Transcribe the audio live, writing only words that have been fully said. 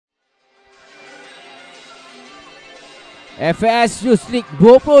FAS U19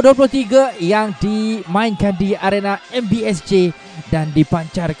 2023 yang dimainkan di arena MBSJ dan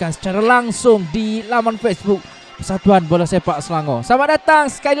dipancarkan secara langsung di laman Facebook Persatuan Bola Sepak Selangor. Selamat datang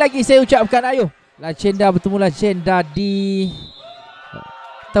sekali lagi saya ucapkan, ayo legenda bertemu legenda di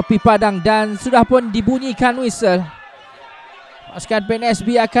tepi padang dan sudah pun dibunyikan whistle. Pasukan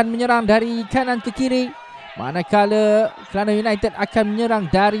Pnsb akan menyerang dari kanan ke kiri, manakala Kelana United akan menyerang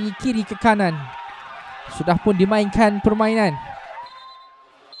dari kiri ke kanan. Sudah pun dimainkan permainan.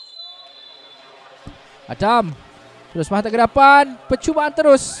 Adam terus mata ke depan, percubaan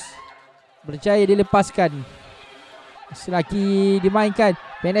terus berjaya dilepaskan. Masih lagi dimainkan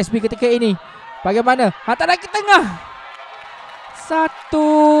Pnsb ketika ini. Bagaimana? Hantaran ke tengah.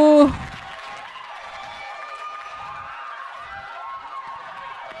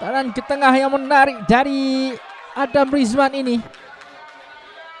 Hantaran ke tengah yang menarik dari Adam Rizman ini.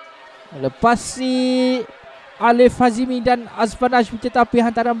 Melepasi Alif Hazimi dan Azfan Najmi, tetapi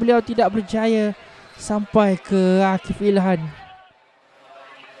hantaran beliau tidak berjaya sampai ke Akhir Ilhan.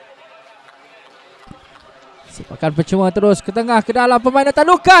 Sepakan percuma terus ke tengah ke dalam, permainan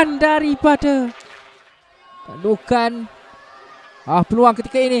tandukan daripada peluang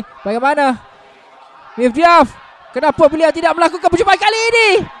ketika ini. Bagaimana Mifdiaf? Kenapa beliau tidak melakukan percubaan kali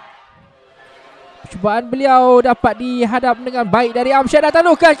ini? Percubaan beliau dapat dihadap dengan baik dari Amsyad dan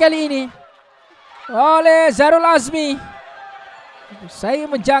tandukan kali ini oleh Zarul Azmi. Saya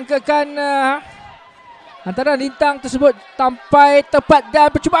menjangkakan antara lintang tersebut sampai tepat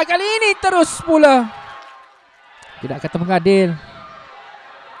dan percubaan kali ini terus pula tidak kata mengadil.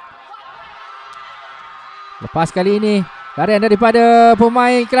 Lepas kali ini larian daripada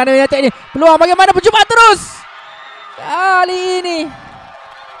pemain Kelana United ini. Peluang bagaimana, percubaan terus kali ini,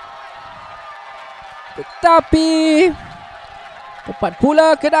 tetapi tepat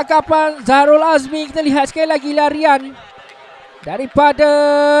pula kedakapan Zarul Azmi. Kita lihat sekali lagi larian daripada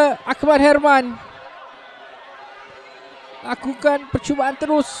Akbar Herman. Lakukan percubaan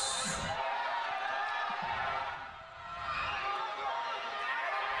terus.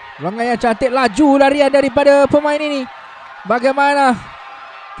 Langkah yang cantik, laju larian daripada pemain ini. Bagaimana?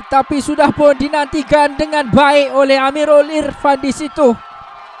 Tetapi sudah pun dinantikan dengan baik oleh Amirul Irfan di situ.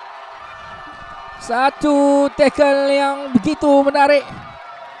 Satu tackle yang begitu menarik.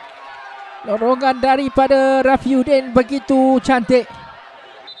 Lorongan daripada Rafiuddin begitu cantik.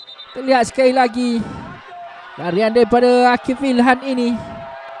 Terlihat sekali lagi larian daripada Akhir Ilhan ini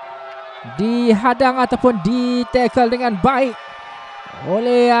dihadang ataupun di tackle dengan baik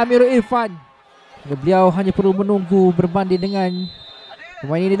oleh Amirul Irfan. Beliau hanya perlu menunggu berbanding dengan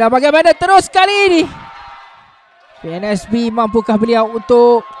pemain ini. Dan bagaimana terus kali ini Pnsb, mampukah beliau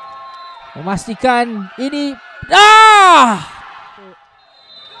untuk memastikan ini?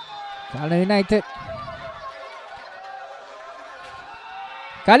 Kelana United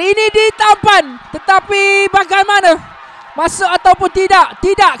kali ini ditampan, tetapi bagaimana, masuk ataupun tidak?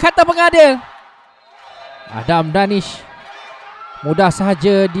 Tidak kata pengadil. Adam Danish mudah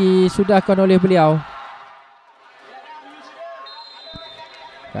sahaja disudahkan oleh beliau.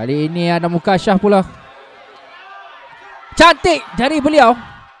 Kali ini ada Mukasyah pula. Cantik dari beliau.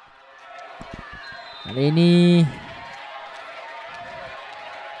 Kali ini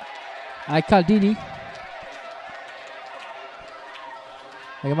Aikal Dini.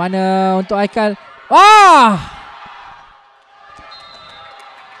 Bagaimana untuk Aikal?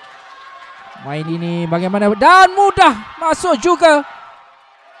 Main ini bagaimana? Dan mudah masuk juga.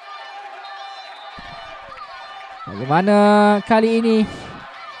 Bagaimana kali ini?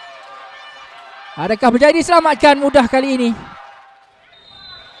 Adakah berjaya diselamatkan mudah kali ini?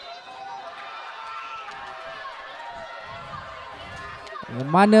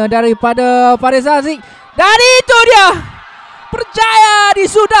 Bagaimana daripada Faris Haziq? Dan itu dia, berjaya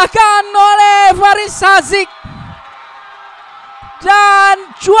disudahkan oleh Faris Haziq.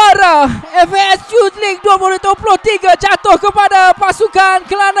 Dan juara FAS U19 2023 jatuh kepada pasukan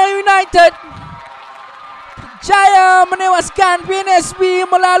Kelana United. Berjaya menewaskan Pnsb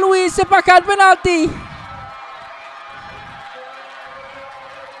melalui sepakan penalti.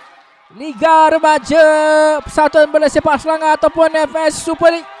 Liga Remaja Persatuan Bola Sepak Selangor ataupun FAS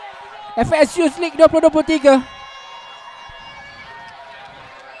Super League, FAS U19 2023.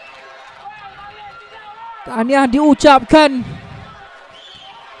 Tahniah diucapkan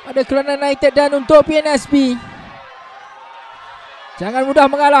pada Kelana United dan untuk Pnsb. Jangan mudah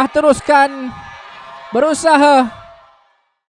mengalah, teruskan berusaha